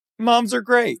Moms are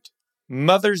great.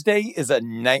 Mother's Day is a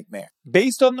nightmare.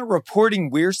 Based on the reporting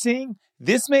we're seeing,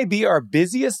 this may be our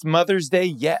busiest Mother's Day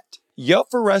yet. Yelp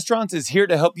for Restaurants is here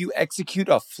to help you execute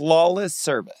a flawless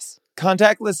service.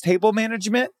 Contactless table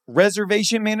management,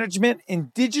 reservation management,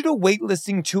 and digital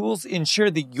waitlisting tools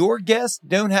ensure that your guests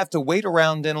don't have to wait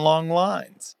around in long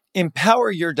lines.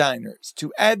 Empower your diners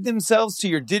to add themselves to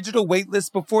your digital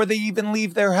waitlist before they even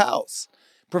leave their house.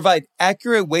 Provide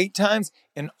accurate wait times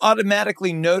and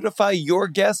automatically notify your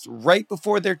guests right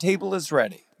before their table is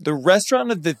ready. The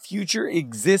restaurant of the future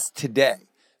exists today.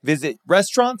 Visit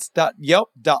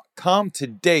restaurants.yelp.com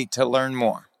today to learn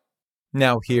more.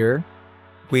 Now here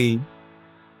we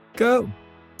go.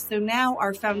 So now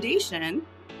our foundation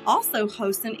also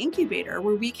hosts an incubator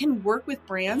where we can work with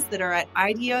brands that are at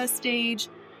idea stage.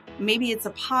 Maybe it's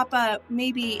a pop-up,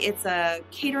 maybe it's a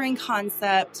catering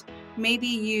concept, maybe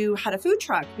you had a food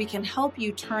truck. We can help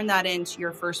you turn that into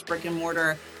your first brick and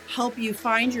mortar, help you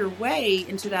find your way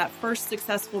into that first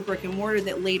successful brick and mortar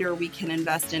that later we can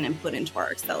invest in and put into our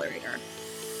accelerator.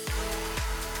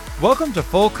 Welcome to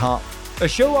Full Comp, a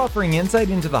show offering insight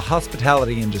into the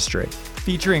hospitality industry,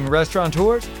 featuring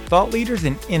restaurateurs, thought leaders,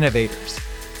 and innovators.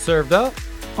 Served up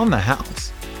on the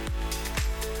house.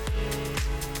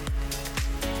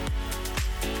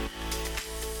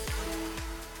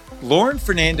 Lauren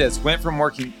Fernandez went from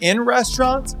working in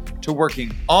restaurants to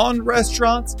working on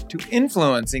restaurants to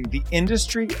influencing the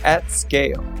industry at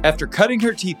scale. After cutting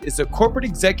her teeth as a corporate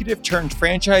executive turned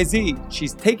franchisee,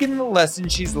 she's taken the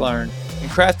lessons she's learned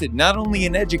and crafted not only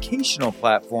an educational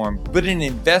platform, but an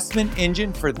investment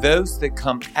engine for those that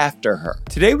come after her.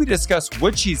 Today we discuss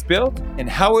what she's built and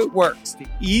how it works to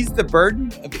ease the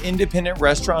burden of independent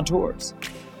restaurateurs.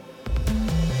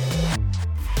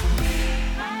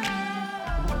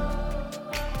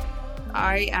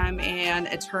 I am an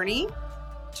attorney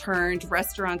turned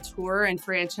restaurateur and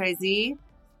franchisee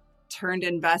turned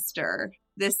investor.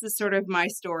 This is sort of my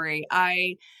story.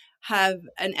 I have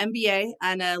an MBA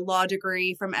and a law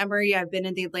degree from Emory. I've been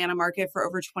in the Atlanta market for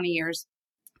over 20 years.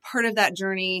 Part of that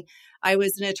journey, I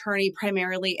was an attorney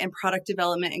primarily in product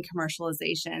development and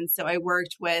commercialization. So I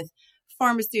worked with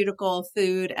pharmaceutical,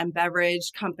 food, and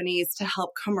beverage companies to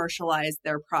help commercialize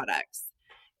their products.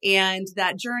 And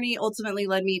that journey ultimately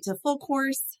led me to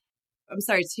Focus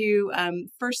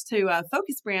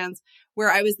Brands,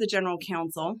 where I was the general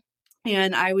counsel.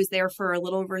 And I was there for a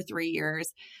little over 3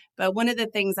 years. But one of the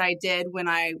things I did when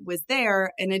I was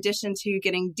there, in addition to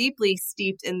getting deeply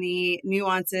steeped in the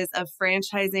nuances of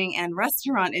franchising and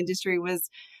restaurant industry, was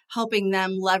helping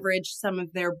them leverage some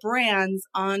of their brands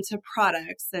onto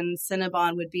products. And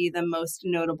Cinnabon would be the most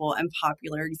notable and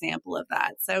popular example of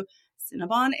that. So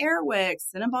Cinnabon Airwick,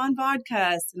 Cinnabon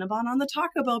Vodka, Cinnabon on the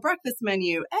Taco Bell breakfast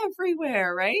menu,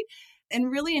 everywhere, right? And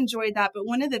really enjoyed that. But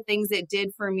one of the things it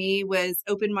did for me was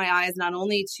open my eyes not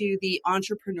only to the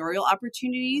entrepreneurial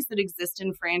opportunities that exist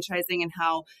in franchising and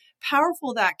how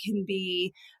powerful that can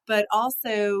be, but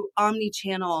also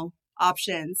omni-channel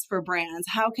options for brands.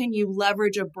 How can you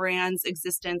leverage a brand's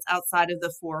existence outside of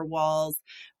the four walls?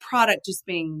 Product just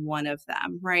being one of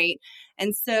them, right?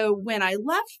 And so when I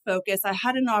left Focus, I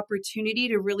had an opportunity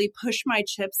to really push my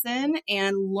chips in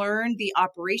and learn the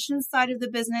operations side of the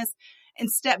business and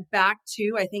step back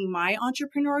to, I think, my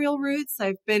entrepreneurial roots.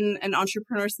 I've been an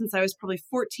entrepreneur since I was probably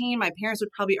 14. My parents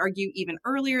would probably argue even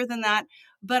earlier than that.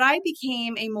 But I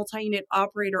became a multi-unit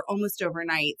operator almost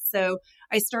overnight. So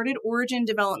I started Origin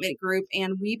Development Group,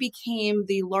 and we became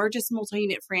the largest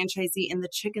multi-unit franchisee in the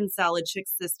chicken salad chick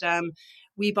system.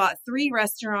 We bought 3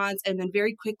 restaurants and then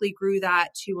very quickly grew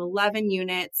that to 11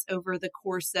 units over the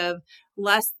course of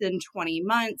less than 20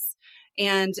 months.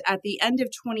 And at the end of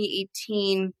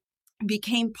 2018,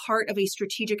 became part of a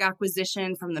strategic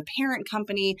acquisition from the parent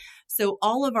company. So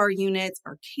all of our units,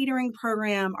 our catering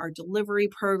program, our delivery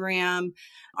program,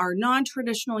 our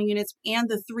non-traditional units, and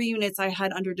the 3 units I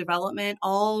had under development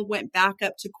all went back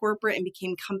up to corporate and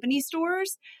became company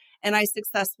stores. And I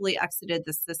successfully exited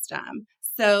the system.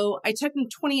 So I took in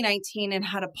 2019 and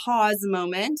had a pause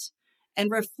moment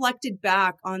and reflected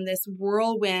back on this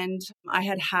whirlwind I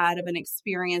had had of an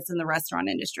experience in the restaurant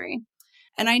industry.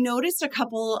 And I noticed a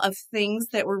couple of things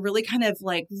that were really kind of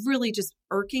like really just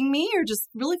irking me or just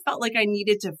really felt like I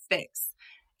needed to fix.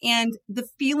 And the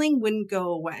feeling wouldn't go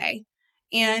away.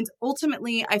 And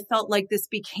ultimately, I felt like this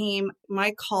became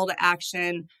my call to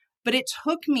action. But it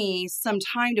took me some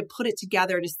time to put it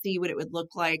together to see what it would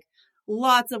look like.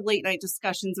 Lots of late night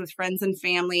discussions with friends and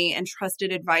family and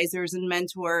trusted advisors and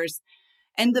mentors.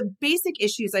 And the basic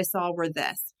issues I saw were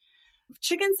this.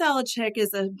 Chicken Salad Chick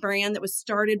is a brand that was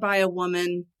started by a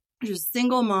woman, who's a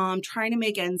single mom trying to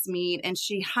make ends meet. And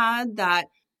she had that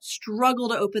struggle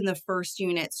to open the first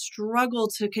unit, struggle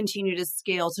to continue to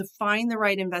scale, to find the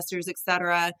right investors,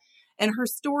 etc. And her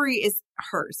story is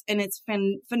hers, and it's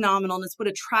phenomenal, and it's what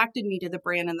attracted me to the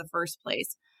brand in the first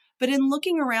place. But in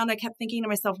looking around, I kept thinking to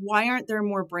myself, why aren't there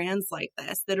more brands like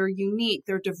this that are unique,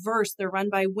 they're diverse, they're run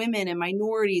by women and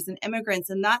minorities and immigrants,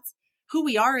 and that's who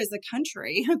we are as a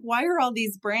country? Why are all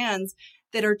these brands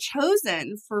that are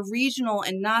chosen for regional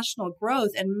and national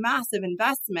growth and massive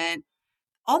investment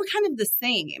all kind of the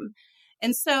same?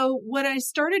 And so when I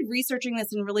started researching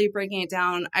this and really breaking it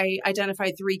down, I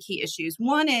identified three key issues.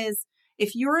 One is,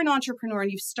 if you're an entrepreneur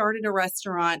and you've started a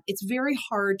restaurant, it's very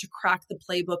hard to crack the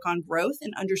playbook on growth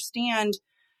and understand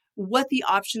what the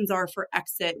options are for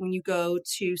exit when you go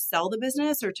to sell the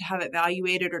business or to have it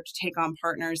valuated or to take on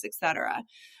partners, etc.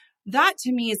 That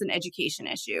to me is an education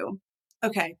issue.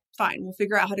 Okay, fine. We'll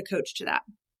figure out how to coach to that.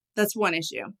 That's one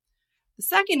issue. The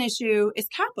second issue is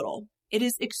capital. It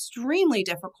is extremely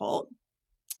difficult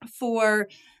for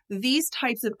these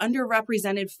types of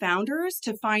underrepresented founders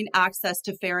to find access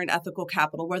to fair and ethical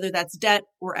capital, whether that's debt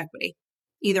or equity.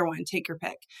 Either one, take your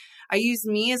pick. I use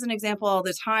me as an example all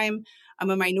the time. I'm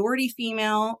a minority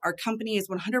female. Our company is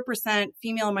 100%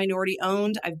 female and minority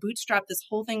owned. I've bootstrapped this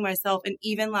whole thing myself. And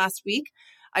even last week,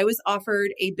 I was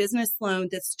offered a business loan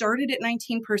that started at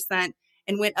 19%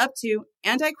 and went up to,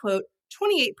 and I quote,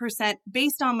 28%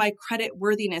 based on my credit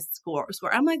worthiness score.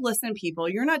 I'm like, listen, people,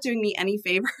 you're not doing me any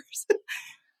favors.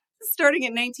 Starting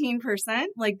at 19%,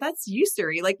 like that's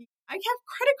usury. Like I have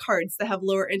credit cards that have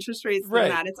lower interest rates than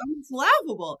that. It's almost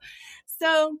laughable.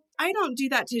 So I don't do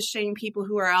that to shame people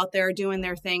who are out there doing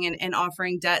their thing and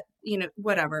offering debt,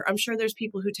 whatever. I'm sure there's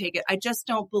people who take it. I just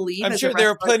don't believe. I'm sure there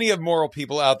are plenty of moral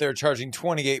people out there charging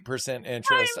 28%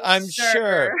 interest. I'm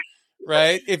sure.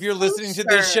 Right? If you're listening to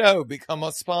this show, become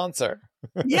a sponsor.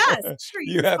 Yes, sure.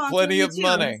 You have plenty of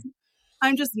money.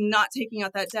 I'm just not taking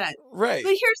out that debt. Right. But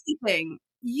here's the thing.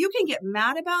 You can get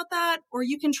mad about that, or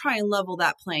you can try and level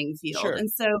that playing field. Sure. And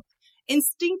so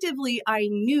instinctively, I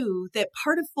knew that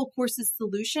part of Full Course's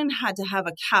solution had to have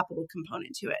a capital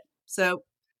component to it. So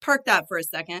park that for a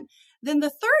second. Then the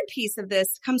third piece of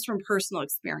this comes from personal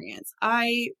experience.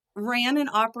 I ran and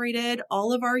operated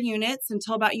all of our units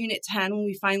until about unit 10 when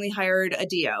we finally hired a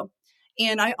DO.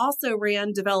 And I also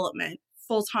ran development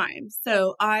full time.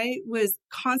 So I was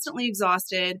constantly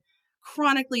exhausted,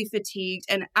 chronically fatigued.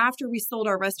 And after we sold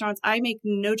our restaurants, I make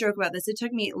no joke about this. It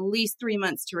took me at least 3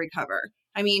 months to recover.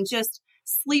 I mean, just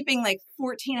sleeping like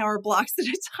 14-hour blocks at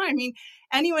a time. I mean,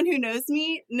 anyone who knows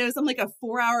me knows I'm like a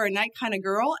 4-hour a night kind of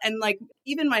girl. And like,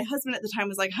 even my husband at the time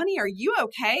was like, honey, are you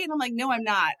okay? And I'm like, no, I'm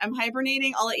not. I'm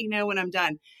hibernating. I'll let you know when I'm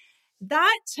done.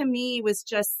 That to me was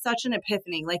just such an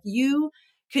epiphany. Like you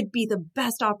could be the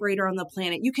best operator on the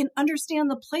planet. You can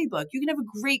understand the playbook. You can have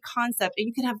a great concept and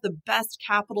you can have the best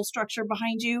capital structure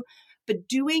behind you. But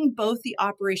doing both the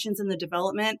operations and the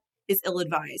development is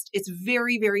ill-advised. It's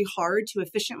very, very hard to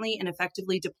efficiently and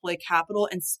effectively deploy capital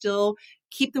and still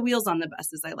keep the wheels on the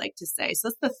bus, as I like to say. So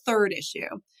that's the third issue.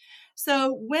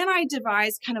 So when I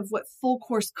devised kind of what Full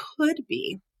Course could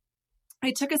be,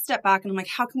 I took a step back and I'm like,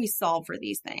 how can we solve for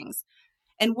these things?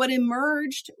 And what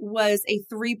emerged was a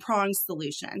 3-pronged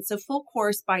solution. So Full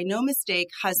Course, by no mistake,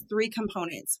 has 3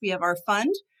 components. We have our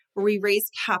fund, where we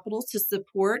raise capital to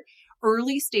support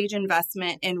early stage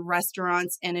investment in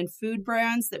restaurants and in food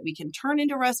brands that we can turn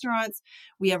into restaurants.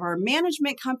 We have our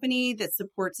management company that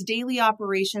supports daily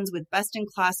operations with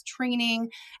best-in-class training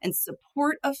and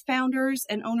support of founders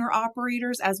and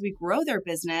owner-operators as we grow their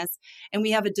business. And we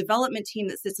have a development team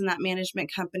that sits in that management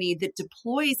company that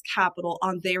deploys capital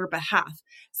on their behalf.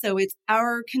 So it's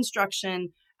our construction,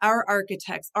 our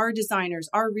architects, our designers,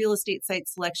 our real estate site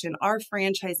selection, our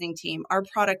franchising team, our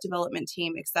product development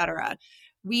team, etc.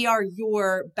 We are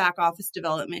your back office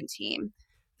development team.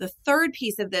 The third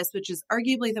piece of this, which is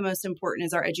arguably the most important,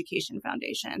 is our education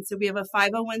foundation. So we have a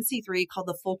 501c3 called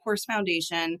the Full Course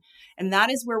Foundation, and that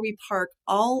is where we park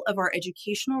all of our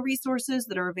educational resources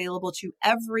that are available to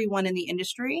everyone in the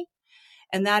industry.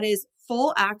 And that is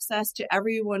full access to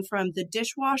everyone from the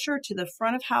dishwasher to the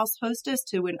front of house hostess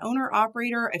to an owner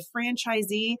operator, a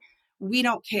franchisee. We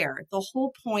don't care. The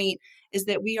whole point is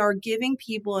that we are giving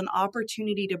people an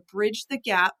opportunity to bridge the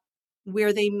gap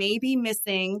where they may be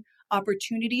missing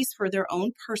opportunities for their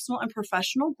own personal and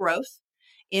professional growth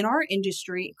in our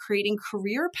industry, creating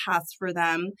career paths for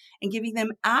them and giving them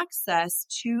access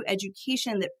to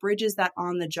education that bridges that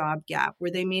on-the-job gap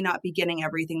where they may not be getting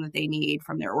everything that they need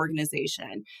from their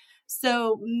organization.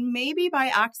 So maybe by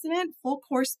accident, Full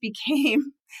Course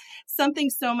became something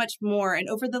so much more. And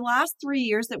over the last 3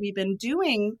 years that we've been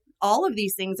doing all of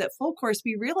these things at Full Course,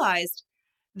 we realized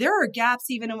there are gaps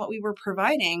even in what we were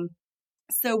providing.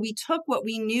 So we took what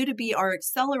we knew to be our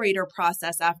accelerator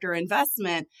process after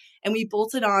investment and we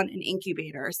bolted on an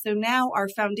incubator. So now our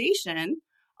foundation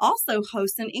also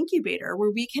hosts an incubator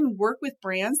where we can work with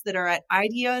brands that are at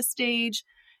idea stage.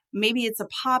 Maybe it's a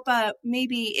pop-up,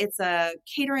 maybe it's a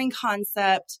catering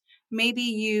concept, maybe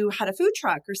you had a food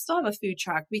truck or still have a food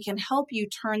truck. We can help you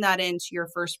turn that into your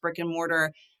first brick and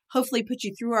mortar, hopefully put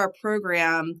you through our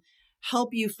program, help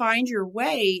you find your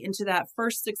way into that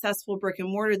first successful brick and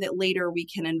mortar that later we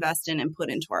can invest in and put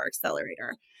into our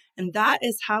accelerator. And that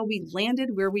is how we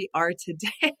landed where we are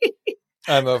today.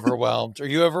 I'm overwhelmed. Are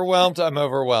you overwhelmed? I'm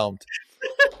overwhelmed.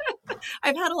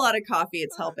 I've had a lot of coffee.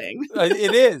 It's helping.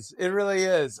 It is. It really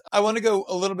is. I want to go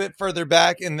a little bit further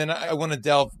back, and then I want to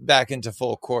delve back into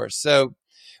full course. So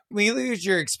when you use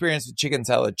your experience with Chicken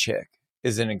Salad Chick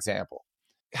as an example,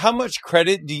 how much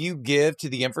credit do you give to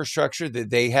the infrastructure that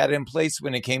they had in place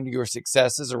when it came to your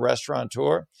success as a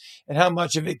restaurateur? And how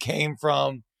much of it came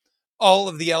from all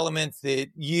of the elements that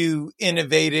you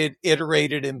innovated,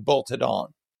 iterated, and bolted on?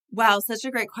 Wow, such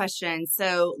a great question.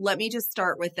 So let me just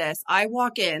start with this. I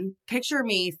walk in, picture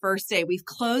me first day. We've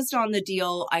closed on the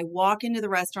deal. I walk into the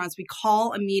restaurants. We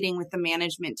call a meeting with the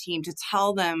management team to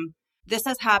tell them this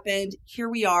has happened. Here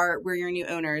we are. We're your new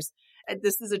owners.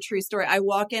 This is a true story. I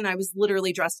walk in. I was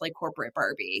literally dressed like corporate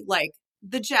Barbie, like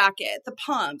the jacket, the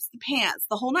pumps, the pants,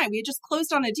 the whole nine. We had just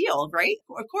closed on a deal, right?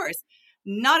 Of course.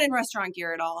 Not in restaurant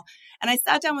gear at all. And I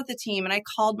sat down with the team and I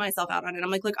called myself out on it. I'm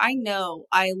like, look, I know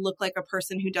I look like a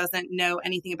person who doesn't know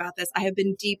anything about this. I have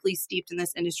been deeply steeped in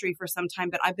this industry for some time,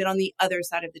 but I've been on the other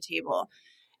side of the table.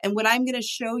 And what I'm going to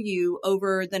show you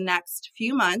over the next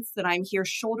few months that I'm here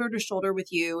shoulder to shoulder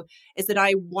with you is that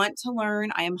I want to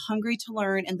learn. I am hungry to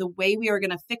learn. And the way we are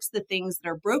going to fix the things that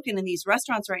are broken in these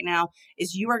restaurants right now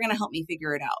is you are going to help me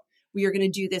figure it out. We are going to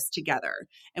do this together.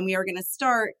 And we are going to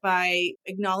start by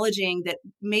acknowledging that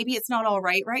maybe it's not all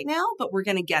right now, but we're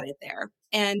going to get it there.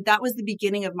 And that was the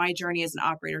beginning of my journey as an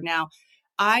operator. Now,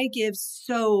 I give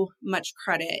so much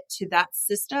credit to that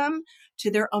system,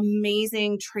 to their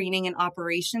amazing training and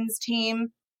operations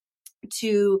team,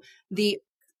 to the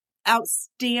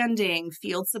outstanding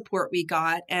field support we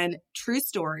got. And true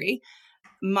story,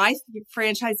 my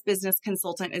franchise business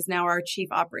consultant is now our chief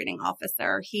operating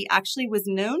officer. He actually was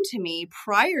known to me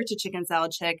prior to Chicken Salad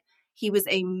Chick. He was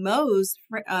a Moe's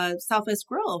Southwest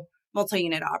Grill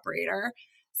multi-unit operator.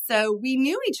 So we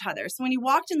knew each other. So when he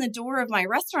walked in the door of my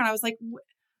restaurant, I was like,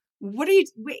 what are you,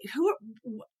 wait, who,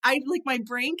 my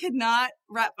brain could not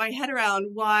wrap my head around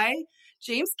why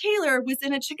James Kaler was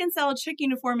in a Chicken Salad Chick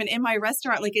uniform and in my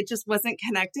restaurant. Like it just wasn't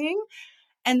connecting.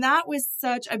 And that was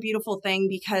such a beautiful thing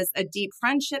because a deep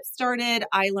friendship started.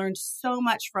 I learned so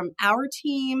much from our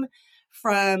team,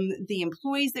 from the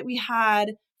employees that we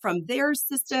had, from their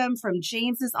system, from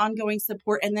James's ongoing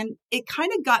support. And then it kind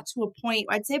of got to a point,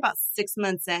 I'd say about 6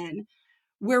 months in,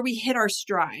 where we hit our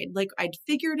stride. Like I'd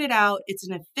figured it out. It's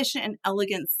an efficient and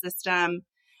elegant system.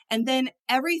 And then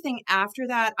everything after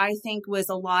that, I think, was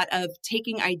a lot of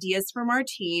taking ideas from our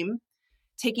team,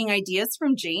 taking ideas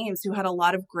from James, who had a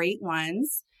lot of great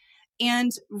ones,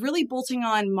 and really bolting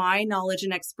on my knowledge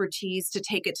and expertise to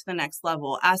take it to the next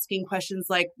level, asking questions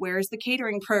like, where's the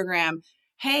catering program?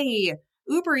 Hey,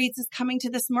 Uber Eats is coming to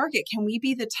this market. Can we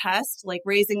be the test? Like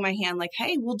raising my hand, like,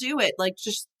 hey, we'll do it. Like,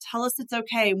 just tell us it's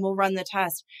okay and we'll run the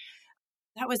test.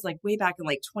 That was like way back in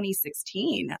like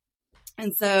 2016.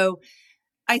 And so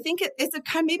I think it's a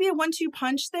kind of maybe a 1-2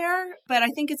 punch there, but I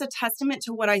think it's a testament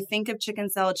to what I think of Chicken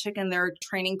Salad Chicken, their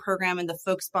training program and the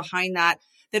folks behind that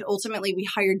ultimately we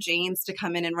hired James to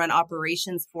come in and run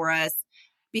operations for us,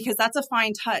 because that's a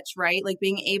fine touch, right? Like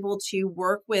being able to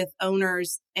work with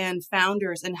owners and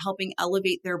founders and helping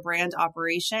elevate their brand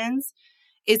operations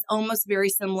is almost very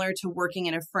similar to working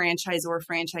in a franchise or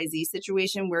franchisee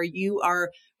situation where you are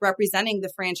representing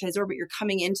the franchisor, but you're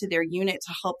coming into their unit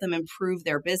to help them improve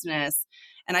their business.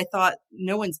 And I thought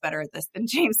no one's better at this than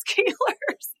James Kaler.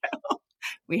 So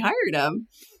we hired him.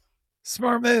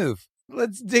 Smart move.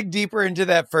 Let's dig deeper into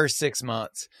that first 6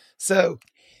 months. So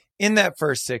in that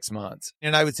first 6 months,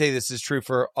 and I would say this is true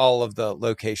for all of the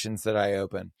locations that I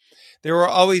open, there were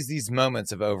always these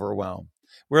moments of overwhelm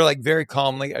where like very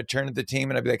calmly I'd turn to the team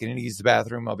and I'd be like, I need to use the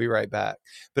bathroom. I'll be right back.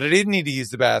 But I didn't need to use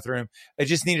the bathroom. I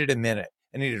just needed a minute.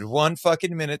 I needed 1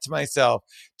 fucking minute to myself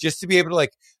just to be able to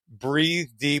like breathe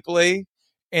deeply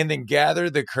and then gather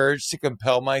the courage to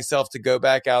compel myself to go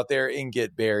back out there and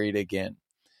get buried again,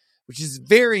 which is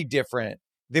very different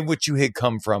than what you had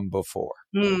come from before.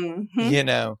 Mm-hmm. You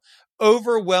know,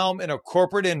 overwhelm in a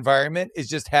corporate environment is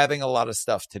just having a lot of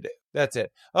stuff to do. That's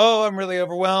it. Oh, I'm really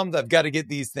overwhelmed. I've got to get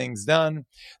these things done.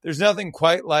 There's nothing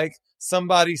quite like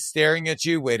somebody staring at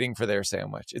you waiting for their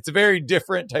sandwich. It's a very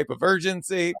different type of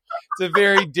urgency. It's a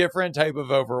very different type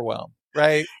of overwhelm,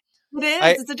 right? It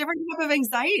is. It's a different type of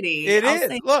anxiety. It I'll is.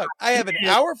 say Look, I have an that.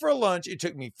 hour for lunch. It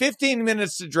took me 15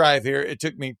 minutes to drive here. It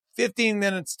took me 15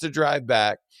 minutes to drive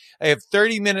back. I have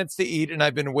 30 minutes to eat, and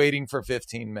I've been waiting for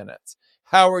 15 minutes.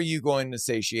 How are you going to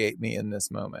satiate me in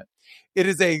this moment? It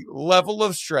is a level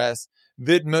of stress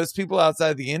that most people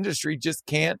outside the industry just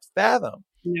can't fathom.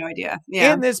 No idea.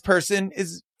 Yeah. And this person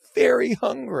is very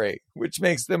hungry, which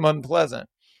makes them unpleasant.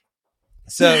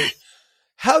 So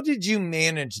how did you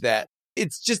manage that?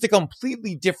 It's just a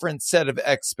completely different set of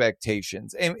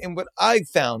expectations. And what I've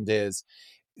found is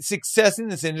success in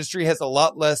this industry has a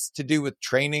lot less to do with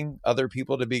training other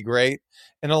people to be great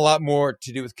and a lot more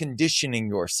to do with conditioning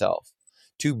yourself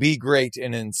to be great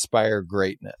and inspire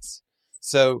greatness.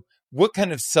 So what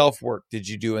kind of self-work did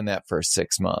you do in that first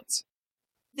 6 months?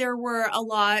 There were a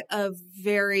lot of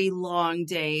very long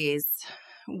days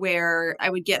where I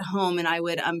would get home and I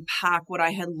would unpack what I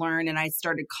had learned, and I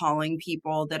started calling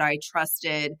people that I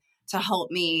trusted to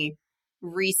help me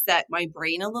reset my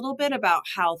brain a little bit about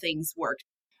how things worked.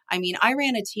 I mean, I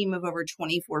ran a team of over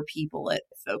 24 people at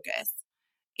Focus,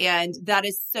 and that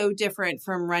is so different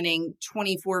from running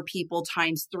 24 people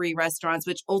times 3 restaurants,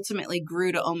 which ultimately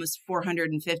grew to almost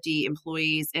 450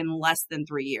 employees in less than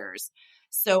 3 years.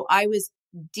 So I was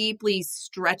deeply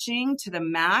stretching to the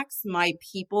max my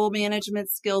people management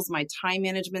skills, my time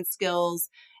management skills,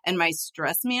 and my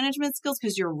stress management skills.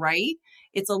 Because you're right,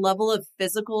 it's a level of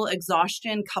physical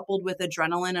exhaustion coupled with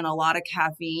adrenaline and a lot of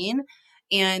caffeine.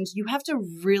 And you have to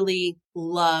really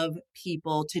love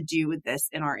people to do this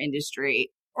in our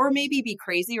industry, or maybe be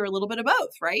crazy or a little bit of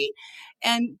both, right?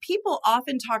 And people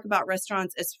often talk about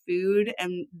restaurants as food,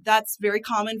 and that's very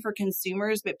common for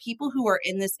consumers, but people who are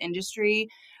in this industry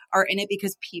are in it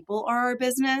because people are our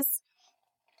business.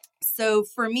 So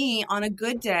for me, on a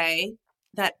good day,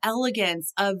 that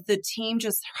elegance of the team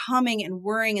just humming and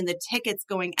whirring and the tickets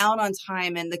going out on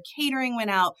time and the catering went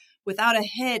out without a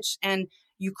hitch and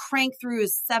you crank through a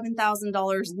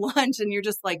 $7,000 lunch and you're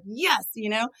just like, yes,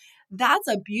 that's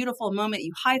a beautiful moment.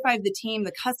 You high five the team,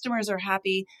 the customers are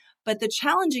happy. But the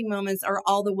challenging moments are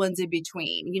all the ones in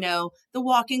between. The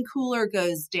walk-in cooler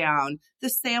goes down, the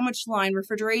sandwich line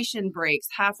refrigeration breaks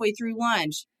halfway through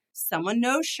lunch, someone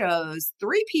no-shows,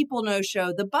 3 people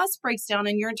no-show, the bus breaks down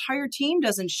and your entire team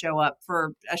doesn't show up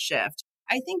for a shift.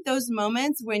 I think those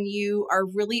moments when you are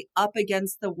really up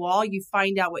against the wall, you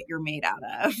find out what you're made out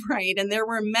of, right? And there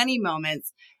were many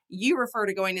moments. You refer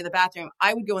to going to the bathroom.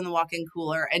 I would go in the walk-in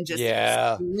cooler and just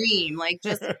scream,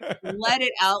 just let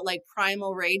it out like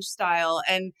primal rage style.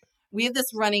 And we have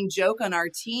this running joke on our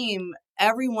team.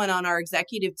 Everyone on our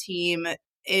executive team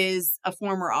is a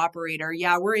former operator.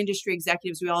 Yeah, we're industry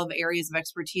executives. We all have areas of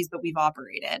expertise, but we've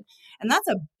operated. And that's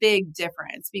a big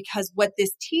difference because what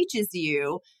this teaches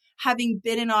you, having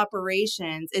been in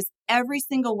operations, is every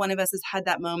single one of us has had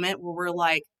that moment where we're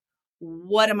like,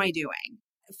 what am I doing?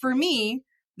 For me,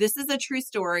 this is a true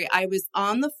story. I was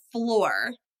on the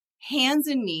floor, hands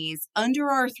and knees, under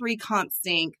our 3 comp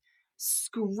sink,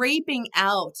 scraping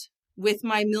out with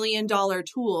my $1 million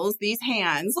tools, these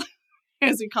hands,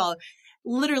 as we call it,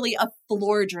 literally a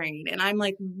floor drain. And I'm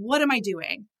like, what am I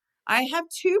doing? I have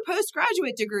 2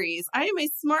 postgraduate degrees. I am a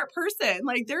smart person.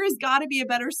 There has got to be a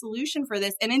better solution for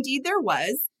this. And indeed there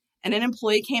was, and an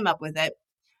employee came up with it.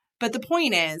 But the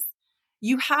point is,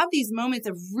 you have these moments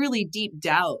of really deep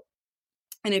doubt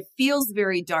and it feels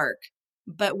very dark.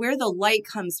 But where the light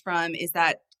comes from is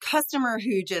that customer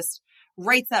who just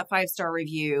writes that 5-star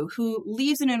review, who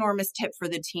leaves an enormous tip for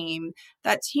the team,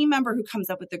 that team member who comes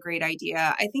up with a great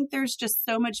idea. I think there's just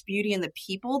so much beauty in the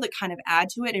people that kind of add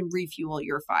to it and refuel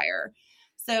your fire.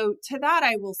 So to that,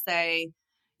 I will say,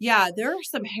 yeah, there are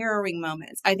some harrowing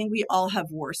moments. I think we all have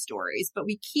war stories, but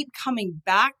we keep coming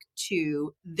back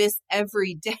to this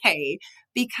every day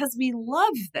because we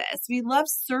love this. We love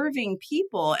serving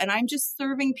people. And I'm just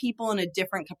serving people in a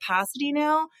different capacity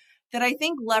now that I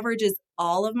think leverages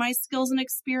all of my skills and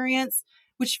experience,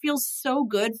 which feels so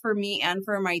good for me and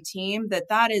for my team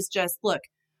that is just, look,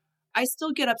 I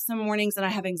still get up some mornings and I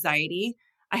have anxiety.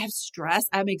 I have stress.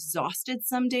 I'm exhausted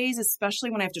some days, especially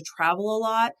when I have to travel a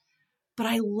lot. But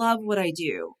I love what I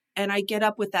do. And I get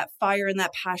up with that fire and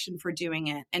that passion for doing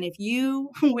it. And if you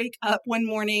wake up one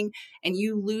morning and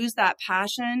you lose that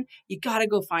passion, you got to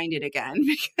go find it again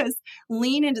because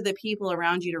lean into the people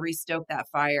around you to restoke that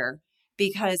fire.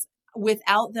 Because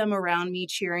without them around me,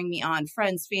 cheering me on,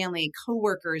 friends, family,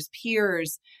 coworkers,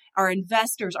 peers, our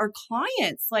investors, our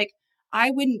clients,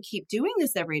 I wouldn't keep doing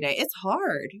this every day. It's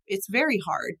hard. It's very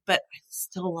hard, but I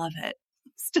still love it.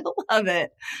 Still love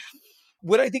it.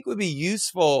 what I think would be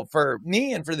useful for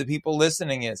me and for the people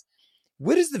listening is,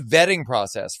 what is the vetting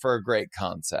process for a great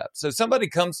concept? So somebody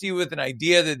comes to you with an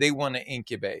idea that they want to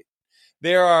incubate.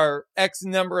 There are X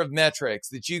number of metrics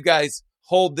that you guys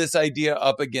hold this idea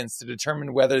up against to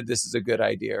determine whether this is a good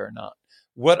idea or not.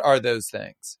 What are those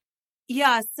things?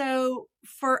 Yeah. So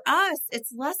for us,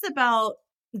 it's less about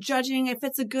judging if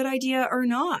it's a good idea or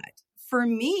not. For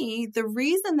me, the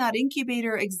reason that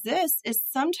incubator exists is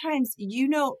sometimes you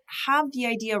don't have the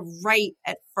idea right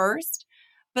at first,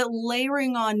 but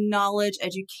layering on knowledge,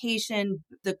 education,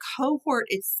 the cohort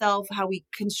itself, how we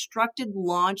constructed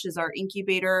launch as our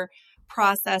incubator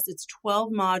process. It's 12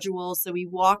 modules. So we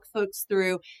walk folks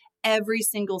through every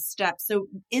single step. So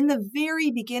in the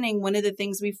very beginning, one of the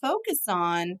things we focus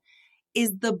on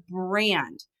is the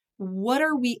brand. What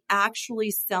are we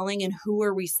actually selling and who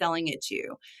are we selling it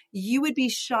to? You would be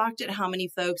shocked at how many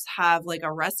folks have like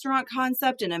a restaurant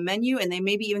concept and a menu, and they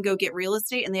maybe even go get real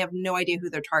estate and they have no idea who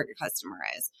their target customer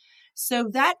is. So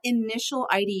that initial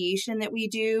ideation that we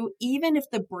do, even if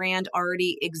the brand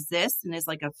already exists and is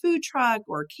like a food truck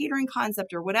or catering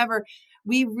concept or whatever,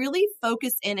 we really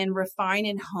focus in and refine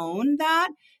and hone that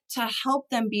to help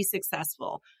them be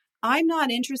successful. I'm not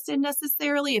interested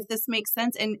necessarily, if this makes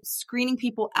sense, in screening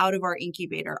people out of our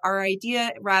incubator. Our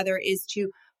idea rather is to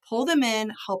pull them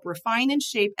in, help refine and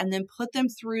shape, and then put them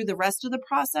through the rest of the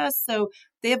process so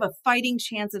they have a fighting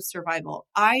chance of survival.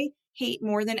 I hate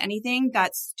more than anything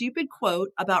that stupid quote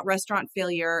about restaurant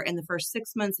failure in the first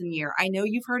 6 months and year. I know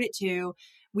you've heard it too.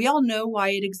 We all know why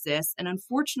it exists. And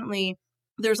unfortunately,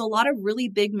 there's a lot of really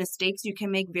big mistakes you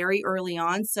can make very early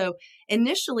on. So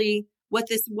initially, what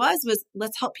this was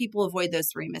let's help people avoid those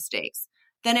 3 mistakes.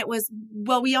 Then it was,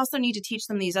 well, we also need to teach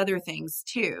them these other things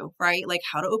too, right? Like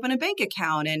how to open a bank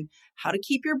account and how to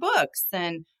keep your books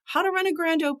and how to run a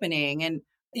grand opening and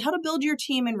how to build your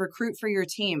team and recruit for your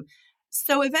team.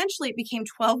 So eventually it became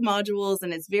 12 modules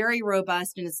and it's very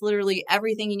robust and it's literally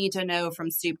everything you need to know from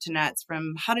soup to nuts,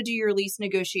 from how to do your lease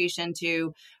negotiation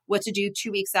to what to do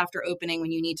 2 weeks after opening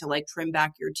when you need to like trim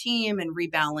back your team and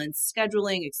rebalance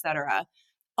scheduling, etc.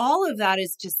 All of that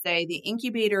is to say the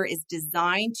incubator is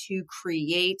designed to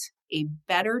create a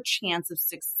better chance of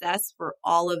success for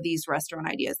all of these restaurant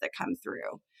ideas that come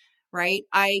through, right?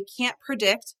 I can't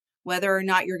predict whether or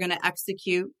not you're going to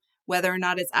execute, whether or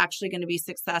not it's actually going to be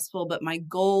successful, but my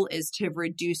goal is to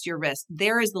reduce your risk.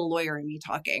 There is the lawyer in me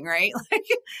talking, right? Like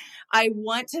I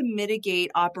want to mitigate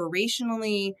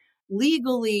operationally,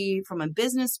 legally, from a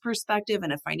business perspective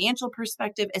and a financial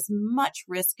perspective, as much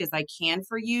risk as I can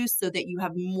for you so that you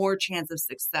have more chance of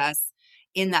success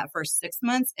in that first 6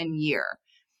 months and year.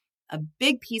 A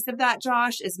big piece of that,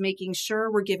 Josh, is making sure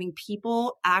we're giving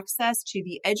people access to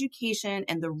the education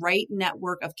and the right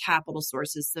network of capital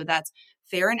sources. So that's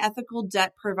fair and ethical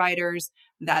debt providers.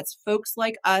 That's folks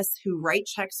like us who write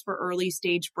checks for early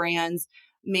stage brands,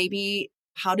 maybe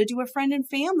how to do a friend and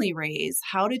family raise,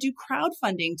 how to do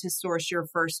crowdfunding to source your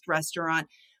first restaurant.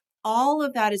 All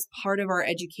of that is part of our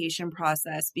education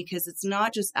process because it's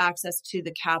not just access to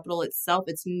the capital itself,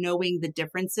 it's knowing the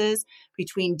differences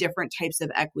between different types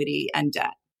of equity and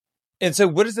debt. And so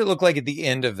what does it look like at the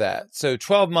end of that? So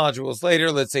 12 modules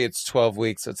later, let's say it's 12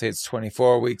 weeks, let's say it's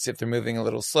 24 weeks. If they're moving a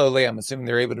little slowly, I'm assuming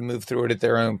they're able to move through it at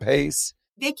their own pace.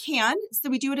 They can. So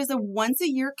we do it as a once a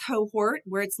year cohort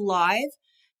where it's live.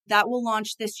 That will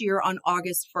launch this year on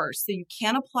August 1st. So you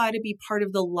can apply to be part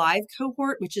of the live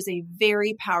cohort, which is a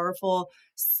very powerful,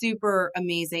 super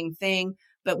amazing thing.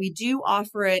 But we do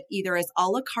offer it either as a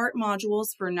la carte modules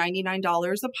for $99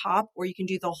 a pop, or you can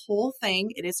do the whole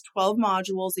thing. It is 12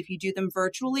 modules. If you do them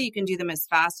virtually, you can do them as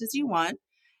fast as you want.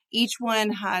 Each one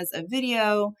has a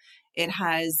video. It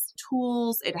has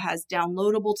tools. It has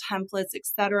downloadable templates,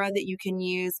 etc., that you can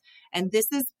use. And this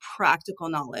is practical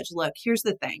knowledge. Look, here's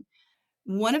the thing.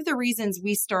 One of the reasons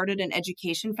we started an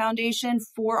education foundation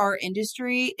for our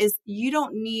industry is you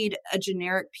don't need a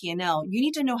generic P&L. You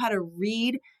need to know how to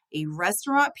read a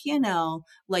restaurant P&L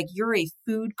like you're a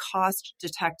food cost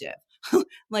detective.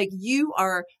 Like you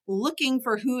are looking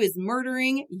for who is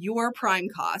murdering your prime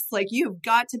costs. Like you've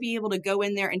got to be able to go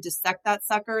in there and dissect that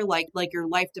sucker like your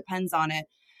life depends on it.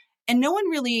 And no one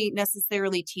really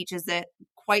necessarily teaches it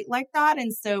quite like that.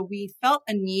 And so we felt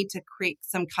a need to create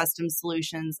some custom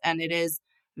solutions. And it is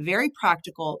very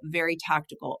practical, very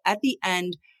tactical. At the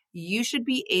end, you should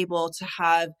be able to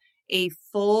have a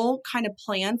full kind of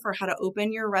plan for how to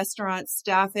open your restaurant,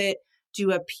 staff it,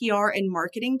 do a PR and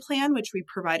marketing plan, which we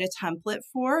provide a template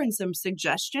for and some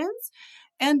suggestions,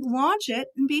 and launch it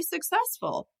and be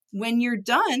successful. When you're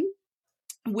done,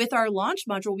 With our launch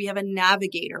module, we have a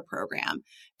navigator program.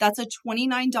 That's a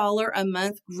 $29 a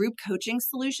month group coaching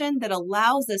solution that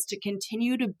allows us to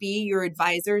continue to be your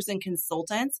advisors and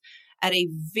consultants at a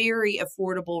very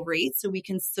affordable rate so we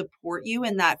can support you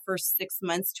in that first 6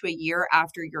 months to a year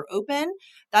after you're open.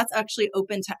 That's actually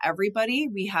open to everybody.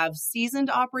 We have seasoned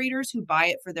operators who buy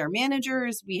it for their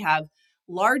managers. We have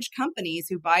large companies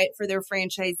who buy it for their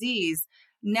franchisees.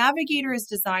 Navigator is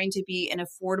designed to be an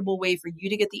affordable way for you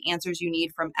to get the answers you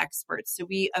need from experts. So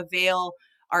we avail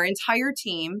our entire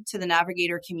team to the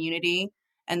Navigator community.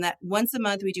 And that once a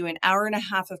month, we do an hour and a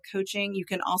half of coaching. You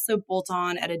can also bolt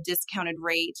on at a discounted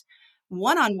rate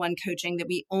one-on-one coaching that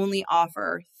we only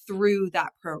offer through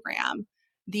that program.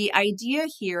 The idea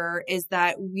here is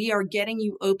that we are getting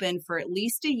you open for at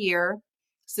least a year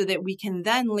so that we can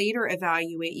then later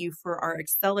evaluate you for our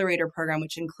accelerator program,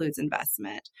 which includes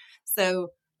investment. So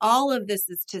all of this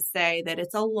is to say that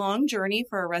it's a long journey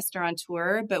for a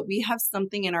restaurateur, but we have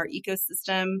something in our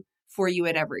ecosystem for you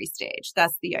at every stage.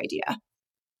 That's the idea.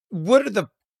 What are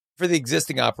for the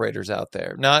existing operators out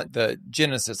there, not the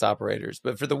Genesis operators,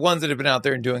 but for the ones that have been out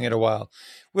there and doing it a while,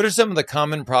 what are some of the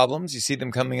common problems you see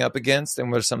them coming up against, and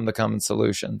what are some of the common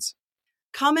solutions?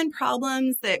 Common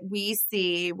problems that we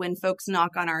see when folks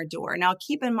knock on our door. Now,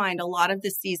 keep in mind, a lot of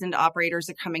the seasoned operators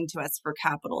are coming to us for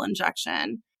capital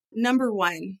injection. Number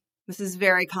one, this is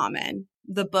very common.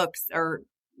 The books are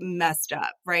messed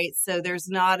up, right? So there's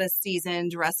not a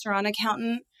seasoned restaurant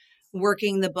accountant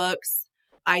working the books.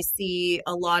 I see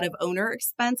a lot of owner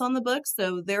expense on the books.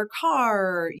 So their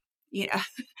car,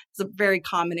 it's a very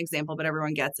common example, but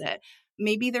everyone gets it.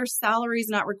 Maybe their salary is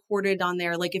not recorded on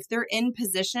there. Like if they're in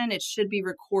position, it should be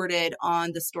recorded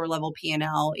on the store level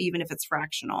P&L, even if it's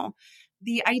fractional.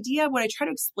 The idea, what I try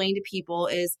to explain to people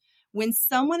is when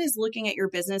someone is looking at your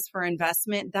business for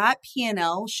investment, that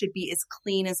P&L should be as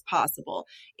clean as possible.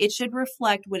 It should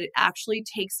reflect what it actually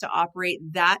takes to operate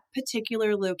that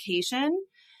particular location.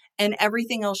 And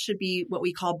everything else should be what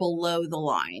we call below the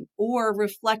line or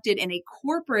reflected in a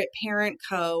corporate parent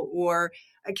co or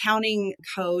accounting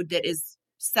code that is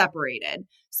separated.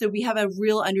 So we have a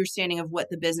real understanding of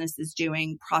what the business is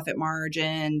doing, profit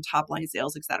margin, top line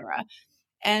sales, et cetera.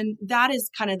 And that is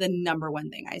kind of the number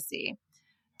one thing I see.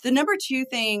 The number two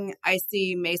thing I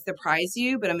see may surprise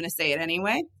you, but I'm going to say it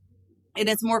anyway. And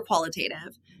it's more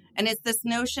qualitative. And it's this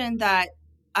notion that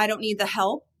I don't need the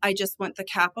help. I just want the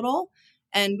capital.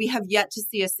 And we have yet to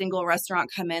see a single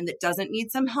restaurant come in that doesn't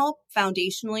need some help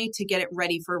foundationally to get it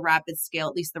ready for rapid scale,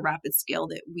 at least the rapid scale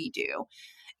that we do.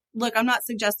 Look, I'm not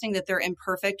suggesting that they're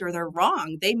imperfect or they're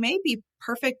wrong. They may be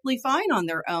perfectly fine on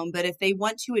their own, but if they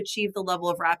want to achieve the level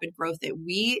of rapid growth that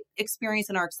we experience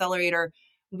in our accelerator,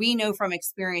 we know from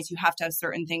experience you have to have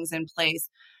certain things in place.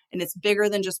 And it's bigger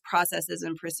than just processes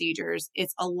and procedures.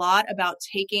 It's a lot about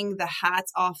taking the hats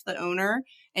off the owner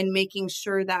and making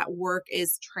sure that work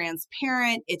is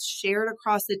transparent. It's shared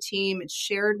across the team. It's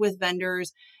shared with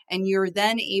vendors. And you're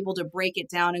then able to break it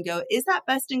down and go, is that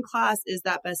best in class? Is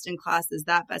that best in class? Is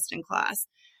that best in class?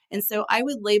 And so I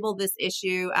would label this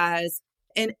issue as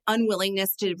an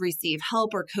unwillingness to receive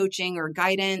help or coaching or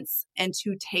guidance and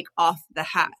to take off the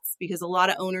hats, because a lot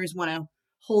of owners want to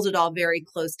hold it all very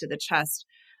close to the chest.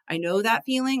 I know that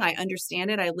feeling. I understand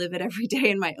it. I live it every day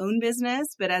in my own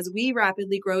business. But as we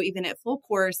rapidly grow, even at full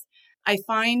course, I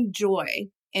find joy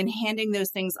in handing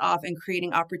those things off and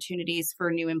creating opportunities for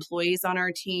new employees on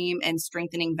our team and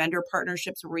strengthening vendor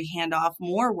partnerships where we hand off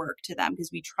more work to them because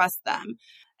we trust them.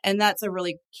 And that's a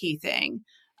really key thing.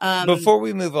 Before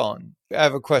we move on, I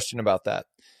have a question about that.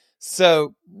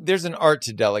 So there's an art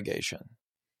to delegation.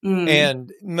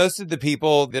 And most of the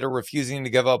people that are refusing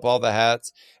to give up all the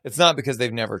hats, it's not because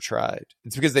they've never tried.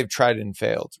 It's because they've tried and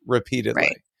failed repeatedly,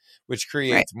 right. which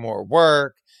creates more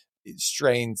work, it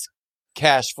strains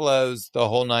cash flows, the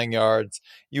whole 9 yards.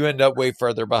 You end up way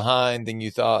further behind than you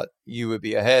thought you would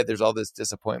be ahead. There's all this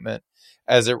disappointment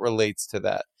as it relates to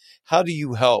that. How do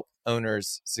you help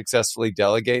owners successfully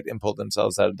delegate and pull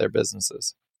themselves out of their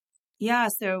businesses? Yeah,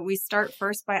 so we start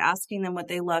first by asking them what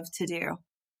they love to do.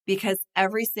 Because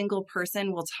every single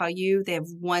person will tell you they have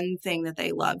one thing that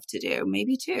they love to do,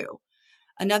 maybe two.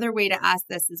 Another way to ask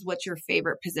this is, what's your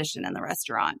favorite position in the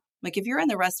restaurant? Like if you're in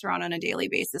the restaurant on a daily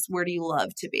basis, where do you love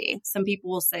to be? Some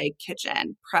people will say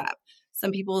kitchen, prep.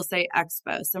 Some people will say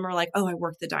expo. Some are like, oh, I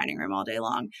work the dining room all day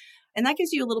long. And that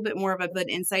gives you a little bit more of an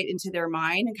insight into their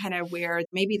mind and kind of where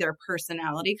maybe their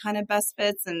personality kind of best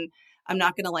fits. And I'm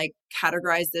not going to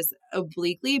categorize this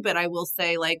obliquely, but I will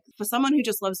say for someone who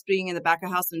just loves being in the back of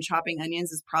house and chopping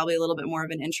onions is probably a little bit more of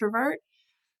an introvert.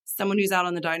 Someone who's out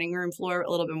on the dining room floor,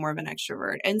 a little bit more of an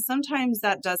extrovert. And sometimes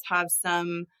that does have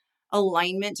some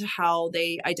alignment to how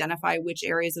they identify which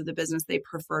areas of the business they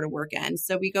prefer to work in.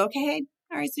 So we go, okay, hey,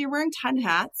 all right, so you're wearing 10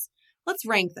 hats. Let's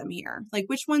rank them here. Like,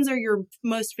 which ones are your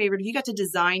most favorite? If you got to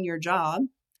design your job,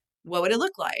 what would it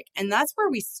look like? And that's where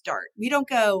we start. We don't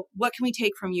go, what can we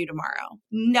take from you tomorrow?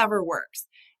 Never works.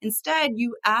 Instead,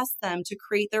 you ask them to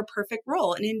create their perfect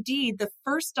role. And indeed, the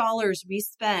first dollars we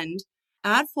spend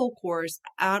at Full Course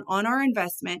on our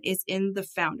investment is in the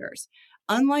founders.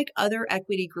 Unlike other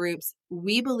equity groups,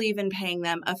 we believe in paying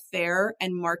them a fair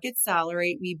and market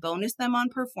salary. We bonus them on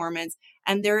performance.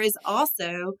 And there is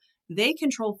also, they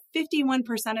control 51%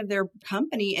 of their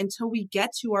company until we get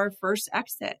to our first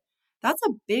exit. That's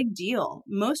a big deal.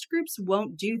 Most groups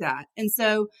won't do that. And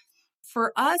so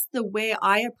for us, the way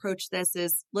I approach this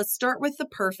is, let's start with the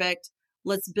perfect.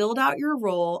 Let's build out your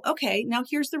role. Okay, now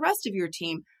here's the rest of your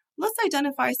team. Let's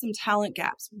identify some talent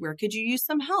gaps. Where could you use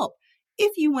some help?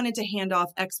 If you wanted to hand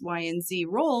off X, Y, and Z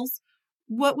roles,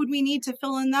 what would we need to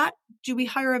fill in that? Do we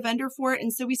hire a vendor for it?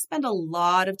 And so we spend a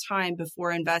lot of time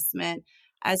before investment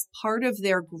as part of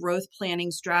their growth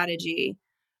planning strategy,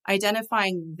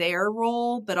 identifying their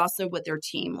role, but also what their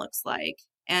team looks like.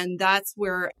 And that's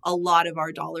where a lot of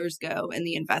our dollars go in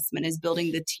the investment, is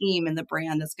building the team and the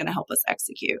brand that's going to help us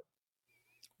execute.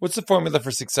 What's the formula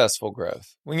for successful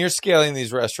growth? When you're scaling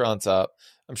these restaurants up,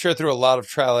 I'm sure through a lot of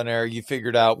trial and error, you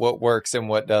figured out what works and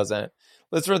what doesn't.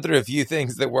 Let's run through a few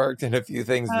things that worked and a few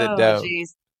things that don't.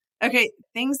 Geez. Okay,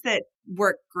 things that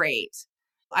work great.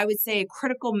 I would say a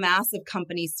critical mass of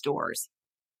company stores,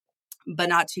 but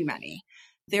not too many.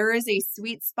 There is a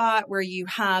sweet spot where you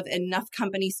have enough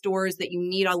company stores that you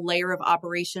need a layer of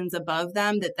operations above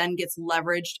them that then gets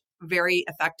leveraged very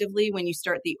effectively when you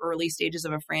start the early stages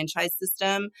of a franchise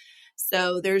system.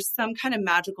 So there's some kind of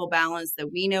magical balance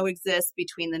that we know exists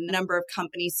between the number of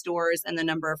company stores and the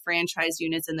number of franchise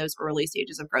units in those early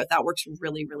stages of growth. That works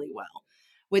really, really well.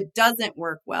 What doesn't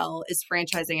work well is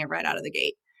franchising it right out of the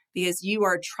gate, because you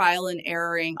are trial and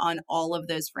erroring on all of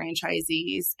those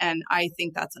franchisees. And I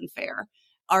think that's unfair.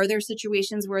 Are there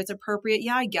situations where it's appropriate?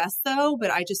 Yeah, I guess so.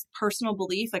 But I just personal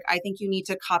belief, like, I think you need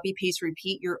to copy, paste,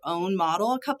 repeat your own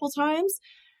model a couple times,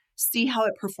 see how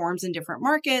it performs in different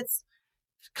markets,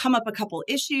 come up a couple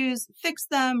issues, fix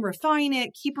them, refine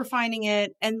it, keep refining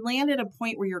it, and land at a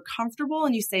point where you're comfortable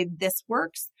and you say, this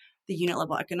works, the unit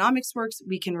level economics works,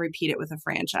 we can repeat it with a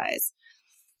franchise.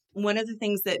 One of the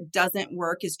things that doesn't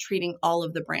work is treating all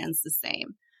of the brands the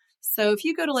same. So if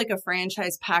you go to like a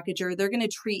franchise packager, they're going to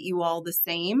treat you all the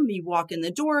same. You walk in the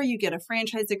door, you get a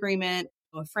franchise agreement,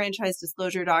 a franchise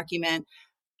disclosure document,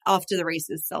 off to the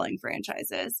races selling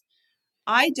franchises.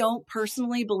 I don't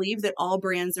personally believe that all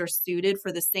brands are suited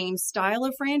for the same style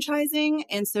of franchising.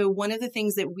 And so one of the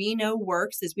things that we know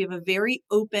works is we have a very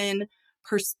open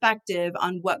perspective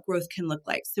on what growth can look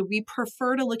like. So we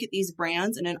prefer to look at these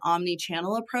brands in an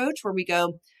omni-channel approach where we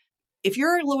go, if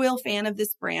you're a loyal fan of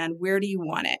this brand, where do you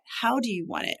want it? How do you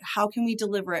want it? How can we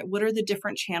deliver it? What are the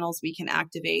different channels we can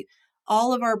activate?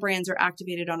 All of our brands are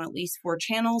activated on at least 4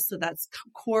 channels. So that's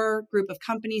core group of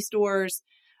company stores,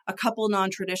 a couple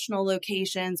non-traditional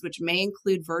locations, which may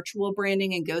include virtual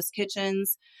branding and ghost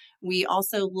kitchens. We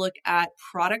also look at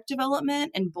product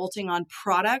development and bolting on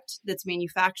product that's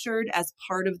manufactured as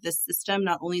part of the system,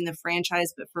 not only in the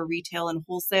franchise, but for retail and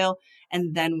wholesale.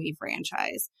 And then we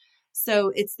franchise.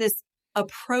 So it's this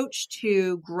approach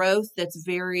to growth that's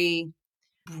very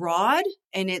broad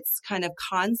in its kind of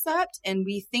concept. And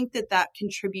we think that that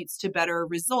contributes to better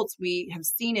results. We have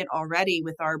seen it already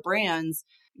with our brands.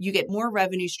 You get more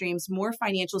revenue streams, more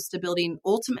financial stability, and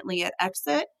ultimately at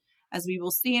exit, as we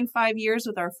will see in 5 years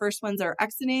with our first ones are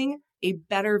exiting, a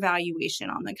better valuation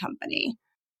on the company.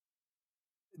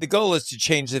 The goal is to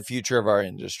change the future of our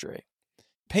industry.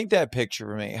 Paint that picture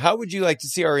for me. How would you like to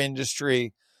see our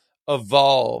industry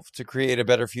evolve to create a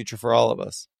better future for all of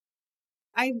us?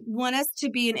 I want us to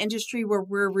be an industry where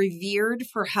we're revered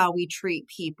for how we treat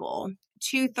people.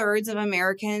 2/3 of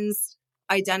Americans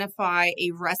identify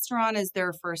a restaurant as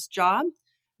their first job.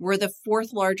 We're the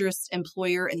 4th largest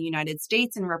employer in the United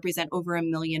States and represent over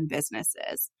 1 million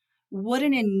businesses. What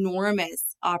an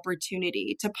enormous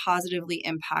opportunity to positively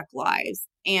impact lives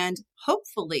and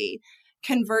hopefully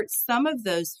convert some of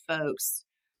those folks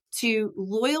to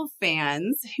loyal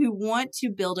fans who want to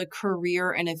build a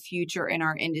career and a future in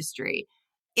our industry.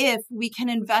 If we can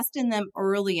invest in them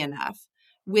early enough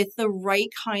with the right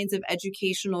kinds of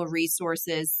educational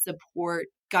resources, support,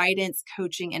 guidance,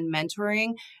 coaching, and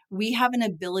mentoring, we have an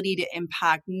ability to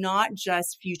impact not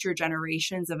just future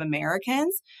generations of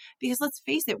Americans, because let's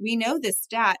face it, we know this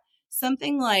stat,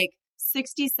 something like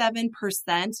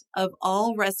 67% of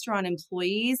all restaurant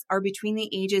employees are between the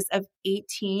ages of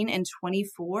 18 and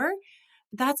 24.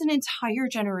 that's an entire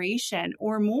generation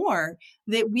or more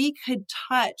that we could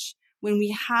touch when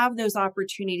we have those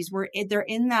opportunities where they're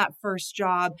in that first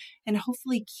job, and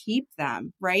hopefully keep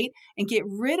them, right? And get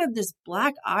rid of this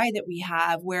black eye that we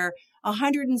have where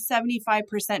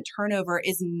 175% turnover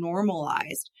is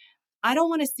normalized. I don't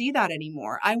want to see that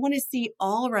anymore. I want to see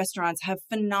all restaurants have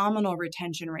phenomenal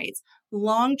retention rates,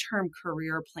 long-term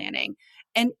career planning.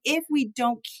 And if we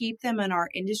don't keep them in our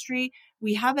industry,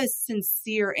 we have a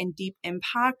sincere and deep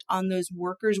impact on those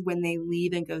workers when they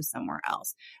leave and go somewhere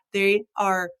else. They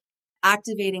are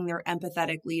activating their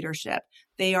empathetic leadership.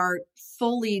 They are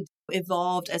fully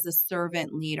evolved as a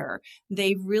servant leader.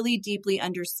 They really deeply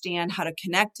understand how to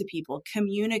connect to people,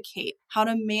 communicate, how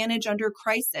to manage under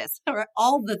crisis, or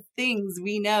all the things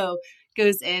we know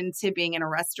goes into being in a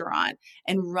restaurant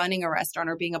and running a restaurant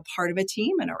or being a part of a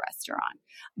team in a restaurant.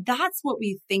 That's what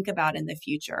we think about in the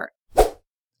future.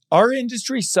 Our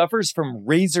industry suffers from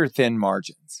razor-thin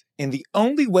margins, and the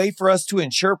only way for us to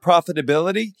ensure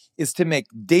profitability is to make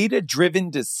data-driven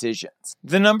decisions.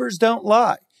 The numbers don't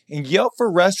lie, and Yelp for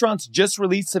Restaurants just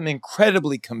released some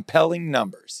incredibly compelling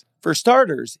numbers. For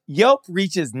starters, Yelp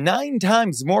reaches 9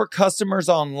 times more customers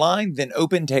online than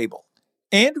OpenTable.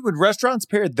 And when restaurants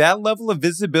pair that level of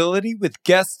visibility with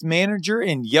Guest Manager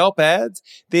and Yelp ads,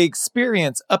 they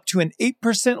experience up to an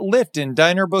 8% lift in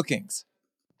diner bookings.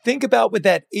 Think about what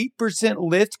that 8%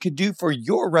 lift could do for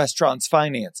your restaurant's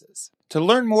finances. To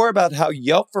learn more about how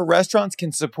Yelp for Restaurants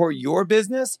can support your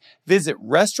business, visit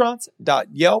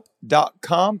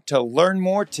restaurants.yelp.com to learn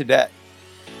more today.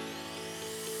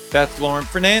 That's Lauren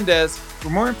Fernandez. For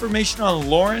more information on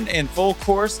Lauren and Full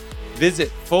Course,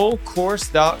 visit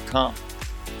fullcourse.com.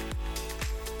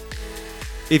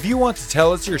 If you want to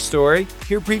tell us your story,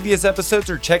 hear previous episodes,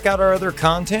 or check out our other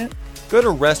content, go to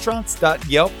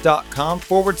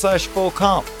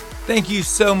restaurants.yelp.com/fullcomp. Thank you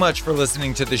so much for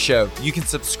listening to the show. You can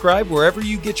subscribe wherever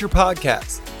you get your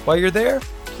podcasts. While you're there,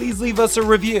 please leave us a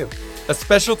review. A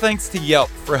special thanks to Yelp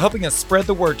for helping us spread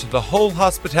the word to the whole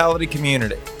hospitality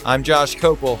community. I'm Josh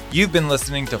Copel. You've been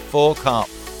listening to Full Comp.